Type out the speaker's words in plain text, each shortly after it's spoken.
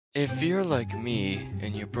If you're like me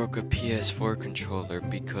and you broke a PS4 controller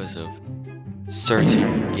because of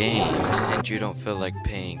certain games and you don't feel like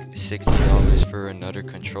paying $60 for another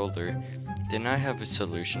controller, then I have a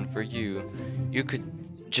solution for you. You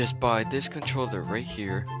could just buy this controller right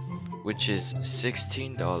here, which is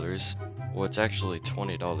 $16. Well, it's actually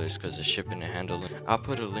 $20 because of shipping and handling. I'll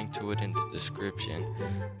put a link to it in the description.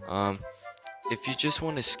 If you just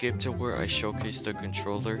want to skip to where I showcase the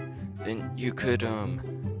controller, then you could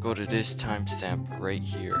go to this timestamp right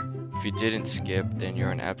here. If you didn't skip, then you're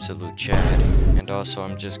an absolute Chad. And also,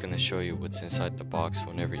 I'm just gonna show you what's inside the box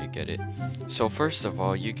whenever you get it. So first of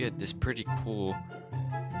all, you get this pretty cool,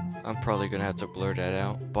 I'm probably gonna have to blur that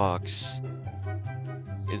out, box.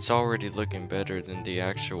 It's already looking better than the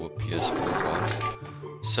actual PS4 box.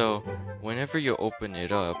 So whenever you open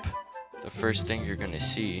it up, the first thing you're gonna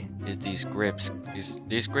see is these grips.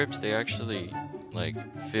 These grips, they actually like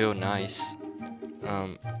feel nice.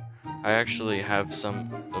 I actually have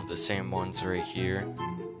some of the same ones right here.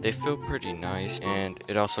 They feel pretty nice, and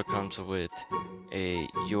it also comes with a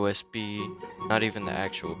USB. Not even the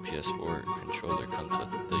actual PS4 controller comes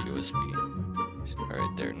with the USB.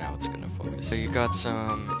 Alright, there, now it's gonna focus. So you got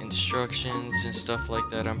some instructions and stuff like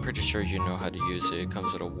that. I'm pretty sure you know how to use it. It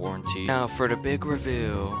comes with a warranty. Now for the big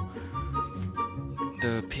reveal,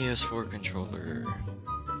 the PS4 controller.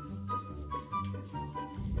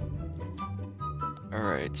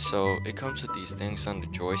 Alright, so it comes with these things on the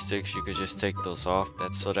joysticks. You could just take those off.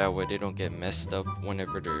 That's so that way they don't get messed up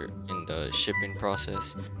whenever they're in the shipping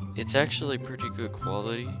process. It's actually pretty good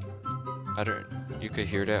quality. You could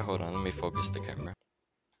hear that. Hold on, let me focus the camera.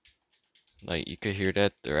 Like, you could hear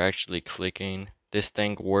that. They're actually clicking. This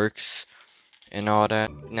thing works and all that.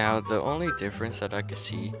 Now, the only difference that I could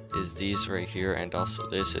see is these right here, and also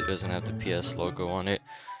this. It doesn't have the PS logo on it.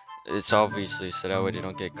 It's obviously so that way they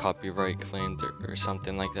don't get copyright claimed or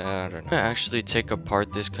something like that. I don't know. I'm gonna actually take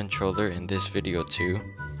apart this controller in this video too.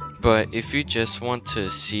 But if you just want to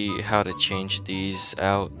see how to change these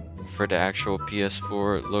out for the actual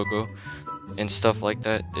PS4 logo and stuff like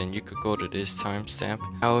that, then you could go to this timestamp.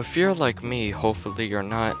 Now, if you're like me, hopefully you're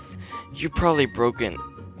not, you've probably broken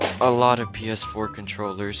a lot of PS4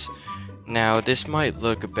 controllers. Now, this might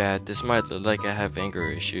look bad. This might look like I have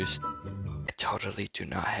anger issues. I totally do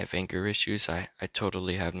not have anger issues. I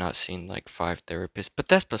totally have not seen like 5 therapists, but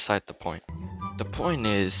that's beside the point. The point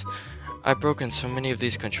is, I've broken so many of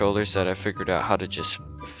these controllers that I figured out how to just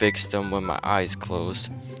fix them with my eyes closed.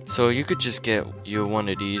 So you could just get you one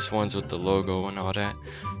of these ones with the logo and all that.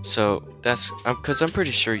 So that's because I'm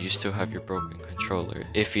pretty sure you still have your broken controller.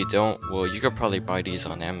 If you don't, well, you could probably buy these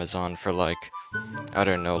on Amazon for like, I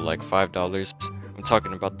don't know, like $5. I'm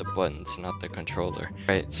talking about the buttons, not the controller.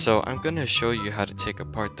 Right, so I'm gonna show you how to take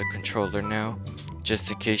apart the controller now,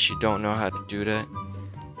 just in case you don't know how to do that.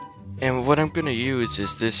 And what I'm gonna use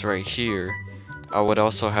is this right here. I would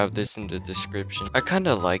also have this in the description. I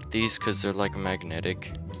kinda like these because they're like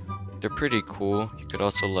magnetic. They're pretty cool. You could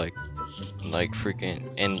also like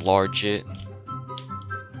freaking enlarge it.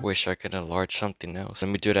 Wish I could enlarge something else.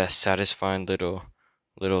 Let me do that satisfying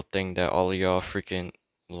little thing that all of y'all freaking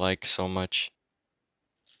like so much.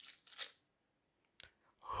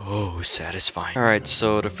 Oh, satisfying. Alright,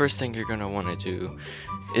 so the first thing you're gonna want to do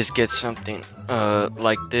is get something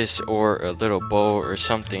like this, or a little bow or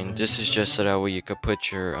something. This is just so that way you could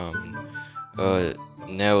put your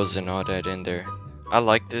nails and all that in there. I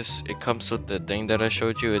like this. It comes with the thing that I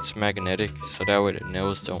showed you. It's magnetic, so that way the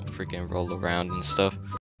nails don't freaking roll around and stuff.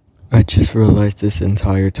 I just realized this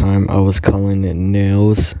entire time I was calling it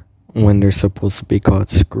nails when they're supposed to be called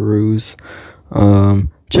screws.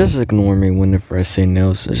 Just ignore me whenever I say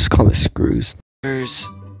nails. I just call it screws. There's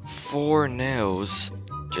 4 nails.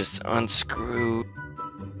 Just unscrew.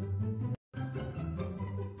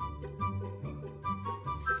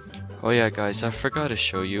 Oh yeah, guys, I forgot to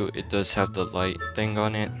show you. It does have the light thing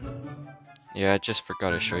on it. Yeah, I just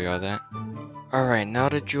forgot to show you all that. Alright, now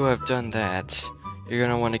that you have done that, you're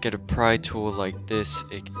gonna want to get a pry tool like this.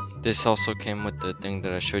 This also came with the thing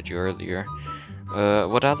that I showed you earlier.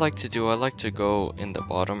 What I like to do, I like to go in the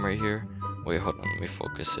bottom right here. Wait, hold on, let me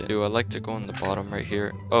focus it. I like to go in the bottom right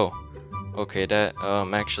here. Oh, okay, that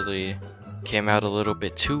actually came out a little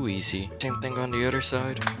bit too easy. Same thing on the other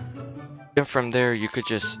side. And from there, you could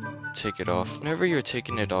just take it off. Whenever you're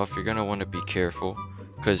taking it off, you're gonna want to be careful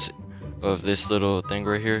because of this little thing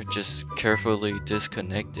right here. Just carefully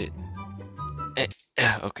disconnect it.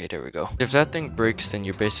 Okay, there we go. If that thing breaks, then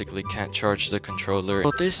you basically can't charge the controller.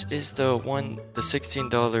 Well, this is the $16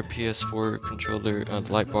 PS4 controller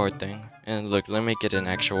light bar thing. And look, let me get an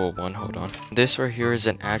actual one. Hold on. This right here is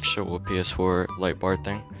an actual PS4 light bar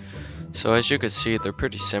thing. So as you can see, they're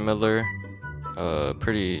pretty similar.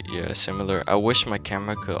 Similar. I wish my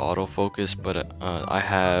camera could autofocus, but I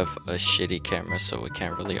have a shitty camera, so it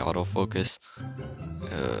can't really autofocus.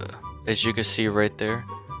 As you can see right there,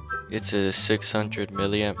 it's a 600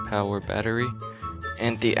 milliamp hour battery,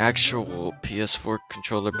 and the actual PS4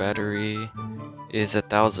 controller battery is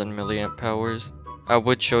 1000 milliamp hours. I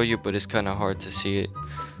would show you, but it's kind of hard to see it.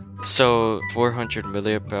 So 400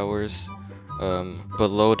 milliamp hours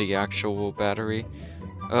below the actual battery.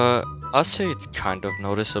 I'll say it's kind of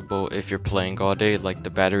noticeable if you're playing all day. Like, the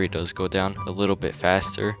battery does go down a little bit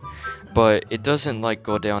faster, but it doesn't like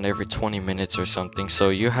go down every 20 minutes or something, so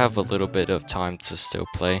you have a little bit of time to still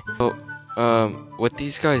play. So what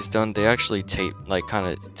these guys done, they actually kind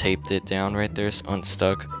of taped it down right there, it's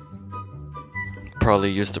unstuck.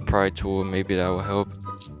 Probably use the pry tool, maybe that will help.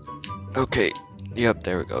 Okay, yep,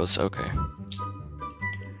 there it goes. Okay,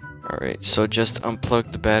 alright, so just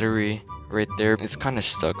unplug the battery right there. It's kind of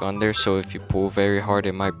stuck on there, so if you pull very hard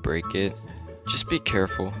it might break it. Just be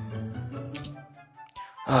careful.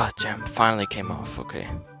 Ah, damn, finally came off. Okay,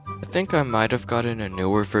 I think I might have gotten a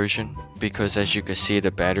newer version, because as you can see,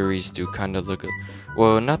 the batteries do kind of look,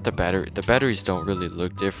 well, not the batteries don't really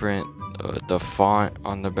look different. The font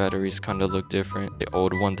on the batteries kind of look different. The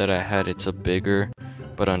old one that I had, it's a bigger,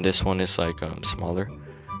 but on this one it's like smaller.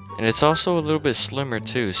 And it's also a little bit slimmer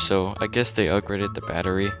too, so I guess they upgraded the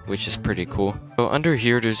battery, which is pretty cool. So under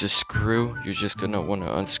here there's a screw. You're just gonna want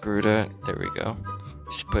to unscrew that. There we go.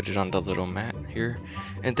 Just put it on the little mat here.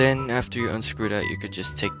 And then after you unscrew that, you could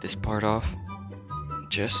just take this part off.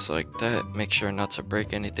 Just like that. Make sure not to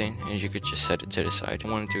break anything, and you could just set it to the side.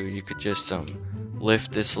 You want to do, you could just lift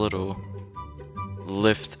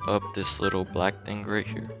up this little black thing right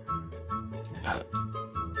here.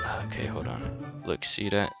 Okay, hold on. Look, see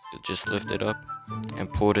that? Just lift it up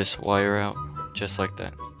and pull this wire out, just like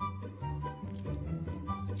that.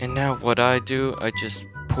 And now what I do, I just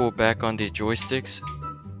pull back on the joysticks,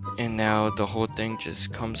 and now the whole thing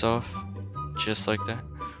just comes off, just like that.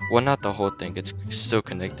 Well, not the whole thing, it's still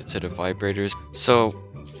connected to the vibrators. So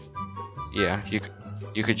yeah,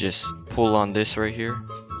 you could just pull on this right here,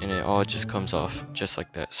 and it all just comes off just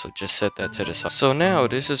like that. So just set that to the side. So now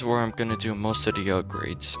this is where I'm gonna do most of the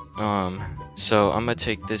upgrades. So I'm gonna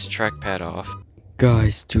take this trackpad off.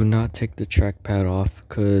 Guys, do not take the trackpad off,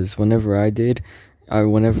 because whenever I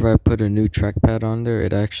put a new trackpad on there,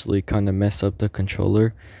 it actually kind of messed up the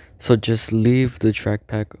controller. So just leave the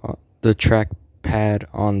trackpad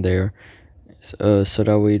on there, so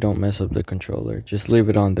that way you don't mess up the controller. Just leave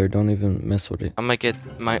it on there, don't even mess with it. I'm gonna get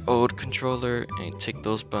my old controller and take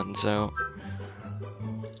those buttons out.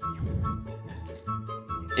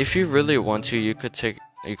 If you really want to, you could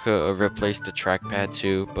replace the trackpad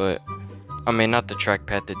too, but I mean, not the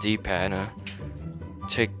trackpad, the D-pad.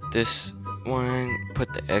 Take this one,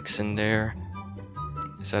 put the X in there.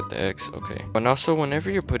 Is that the X? Okay. And also,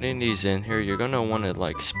 whenever you're putting these in here, you're gonna want to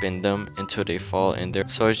like spin them until they fall in there.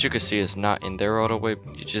 So as you can see, it's not in there all the way.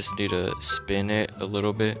 You just need to spin it a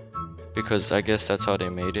little bit, because I guess that's how they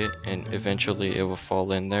made it, and eventually it will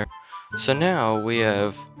fall in there. So now we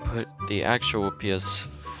have put the actual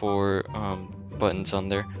PS4 buttons on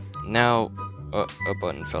there. Now a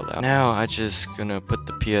button fell out. Now I just gonna put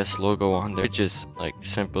the PS logo on there. Just like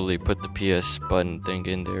simply put the PS button thing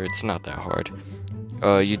in there. It's not that hard.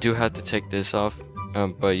 You do have to take this off,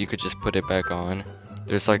 but you could just put it back on.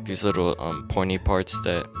 There's like these little pointy parts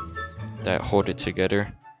that hold it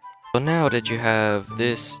together. So now that you have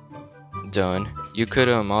this done, you could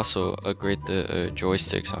also upgrade the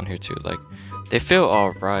joysticks on here too. Like, they feel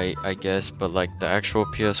alright, I guess, but like the actual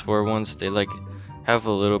PS4 ones, they like have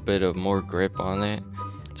a little bit of more grip on it.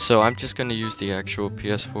 So I'm just gonna use the actual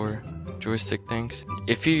PS4 joystick things.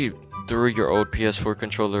 If you threw your old PS4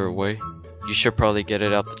 controller away, you should probably get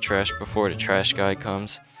it out the trash before the trash guy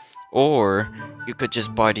comes. Or you could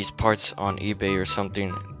just buy these parts on eBay or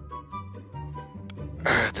something.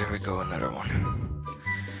 There we go, another one.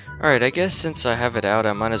 Alright, I guess since I have it out,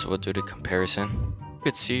 I might as well do the comparison. You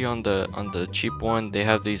could see on the cheap one, they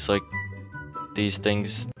have these like these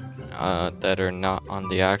things that are not on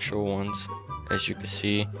the actual ones. As you can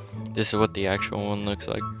see, this is what the actual one looks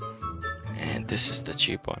like, and this is the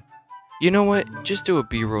cheap one. You know what? Just do a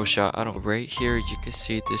B-roll shot. Right here, you can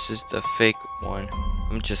see this is the fake one.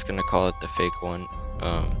 I'm just gonna call it the fake one.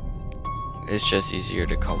 It's just easier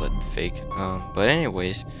to call it fake. But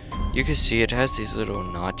anyways, you can see it has these little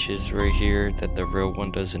notches right here that the real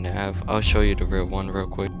one doesn't have. I'll show you the real one real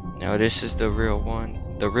quick. Now this is the real one.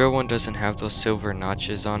 The real one doesn't have those silver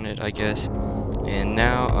notches on it, I guess. And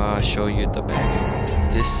now I'll show you the back.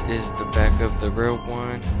 This is the back of the real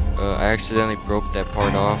one. I accidentally broke that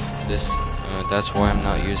part off. That's why I'm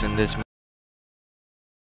not using this.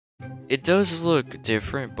 It does look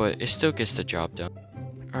different, but it still gets the job done.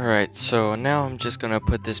 Alright, so now I'm just gonna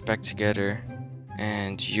put this back together,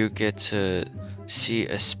 and you get to see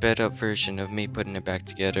a sped up version of me putting it back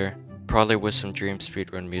together, probably with some dream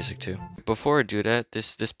speedrun music too. Before I do that,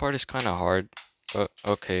 this part is kind of hard.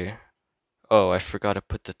 Okay. Oh, I forgot to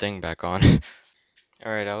put the thing back on.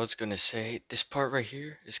 Alright, I was gonna say, this part right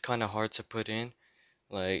here is kind of hard to put in.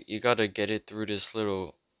 Like, you gotta get it through this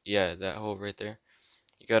little, yeah, that hole right there.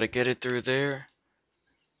 You gotta get it through there,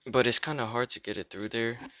 but it's kind of hard to get it through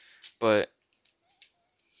there. But,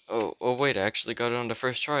 oh wait, I actually got it on the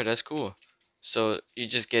first try. That's cool. So, you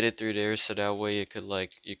just get it through there so that way it could,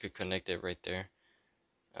 like, you could connect it right there.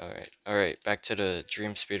 Alright, back to the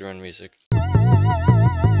dream speedrun music.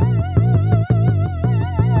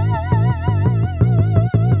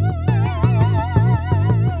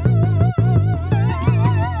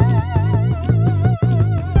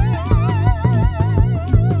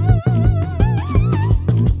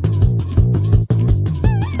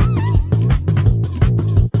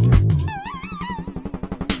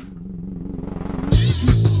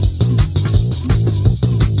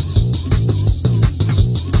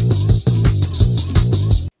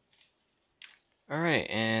 Alright,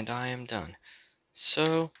 and I am done.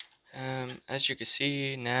 So, as you can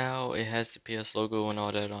see now, it has the PS logo and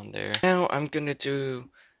all that on there. Now I'm gonna do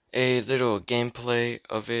a little gameplay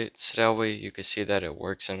of it, so that way you can see that it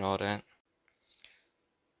works and all that.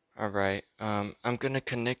 Alright, I'm gonna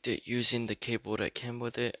connect it using the cable that came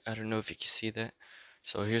with it. I don't know if you can see that.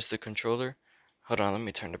 So here's the controller. Hold on, let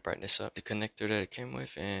me turn the brightness up. The connector that it came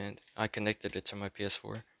with, and I connected it to my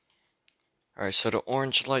PS4. Alright, so the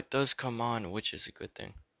orange light does come on, which is a good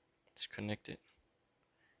thing. Let's connect it.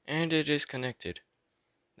 And it is connected.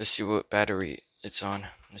 Let's see what battery it's on.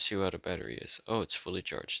 Let's see what the battery is. Oh, it's fully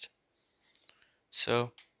charged.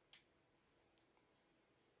 So,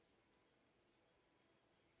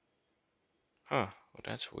 well,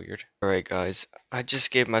 that's weird. Alright guys, I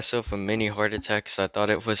just gave myself a mini heart attack because I thought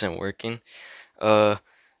it wasn't working.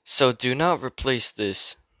 So do not replace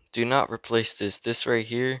this. Do not replace this. This right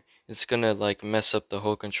here, it's gonna like mess up the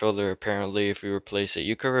whole controller apparently if you replace it.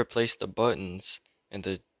 You could replace the buttons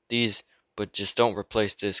and these, but just don't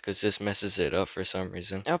replace this because this messes it up for some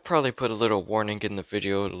reason. I'll probably put a little warning in the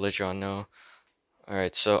video to let y'all know.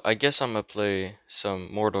 Alright, so I guess I'm gonna play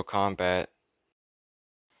some Mortal Kombat.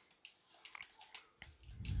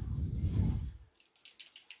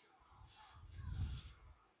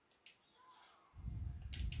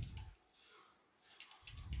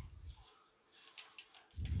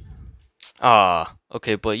 Ah,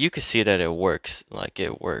 okay, but you can see that it works. Like,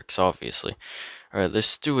 it works, obviously. Alright,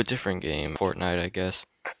 let's do a different game. Fortnite, I guess.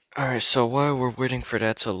 Alright, so while we're waiting for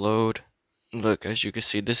that to load, look, as you can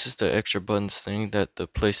see, this is the extra buttons thing that the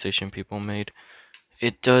PlayStation people made.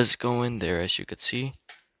 It does go in there, as you can see.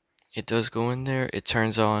 It does go in there, it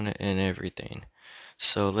turns on and everything.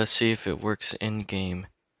 So let's see if it works in game.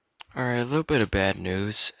 Alright, a little bit of bad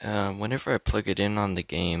news. Whenever I plug it in on the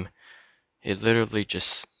game, it literally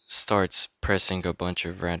just starts pressing a bunch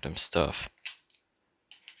of random stuff.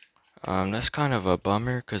 That's kind of a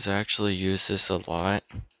bummer because I actually use this a lot.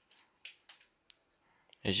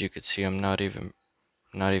 As you can see, I'm not even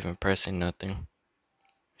pressing nothing.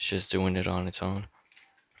 It's just doing it on its own.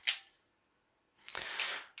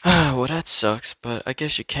 Well, that sucks, but I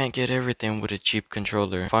guess you can't get everything with a cheap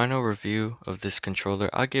controller. Final review of this controller,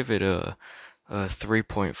 I give it a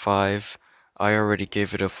 3.5. I already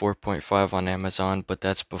gave it a 4.5 on Amazon, but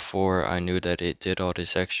that's before I knew that it did all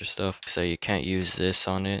this extra stuff. So you can't use this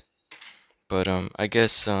on it. But I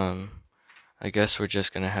guess we're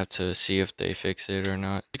just gonna have to see if they fix it or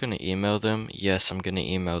not. You're gonna email them? Yes, I'm gonna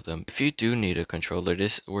email them. If you do need a controller,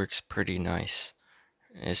 this works pretty nice.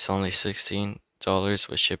 It's only $16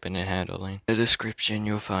 with shipping and handling. In the description,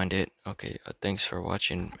 you'll find it. Okay, thanks for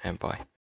watching and bye.